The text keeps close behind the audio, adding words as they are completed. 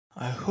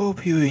I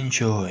hope you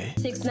enjoy.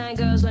 6'9"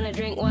 girls wanna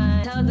drink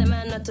wine. Tell the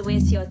man not to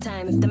waste your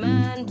time. If the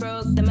man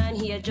broke, the man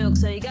he a joke.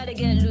 So you gotta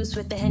get loose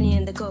with the Henny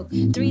and the Coke.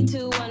 3,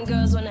 2, 1,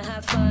 girls wanna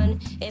have fun.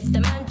 If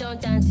the man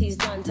don't dance, he's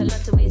done. Tell not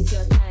to waste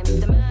your time.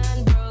 If the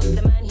man broke,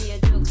 the man he a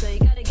joke. So you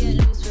gotta get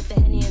loose with the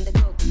Henny and the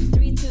Coke.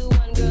 3, 2,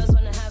 1, girls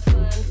wanna have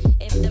fun.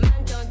 If the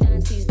man don't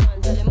dance, he's done.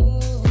 Tell him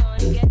move on,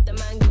 get the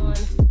man gone.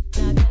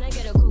 Now can I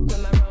get a Coke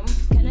with my rum?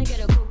 Can I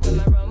get a Coke with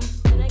my rum?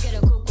 Can I get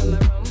a Coke with my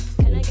rum?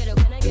 Can I get a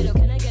Coke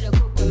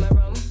with my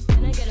rum?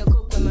 Can I get a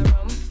Coke with my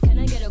rum? Can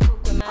I get a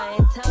Coke with my?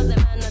 Tell the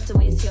man not to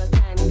waste your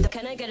time.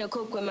 Can I get a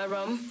Coke with my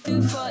rum?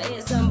 2, 4,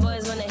 8, some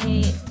boys wanna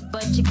hate,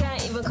 but you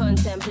can't even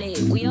contemplate.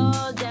 We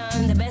all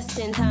down, the best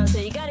in town, so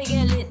you gotta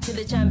get lit to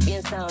the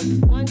champion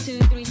sound. 1, 2,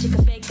 3, check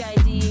a fake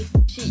ID.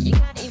 Shit, you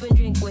can't even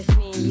drink with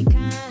me. You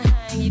can't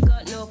hang, you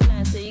got no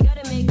plan, so you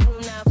gotta make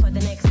room now for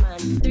the next man.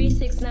 3,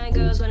 6, 9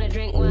 girls wanna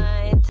drink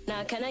wine.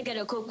 Now can I get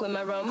a Coke with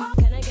my rum?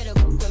 Can I get a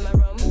Coke with my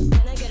rum?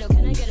 Can I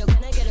get a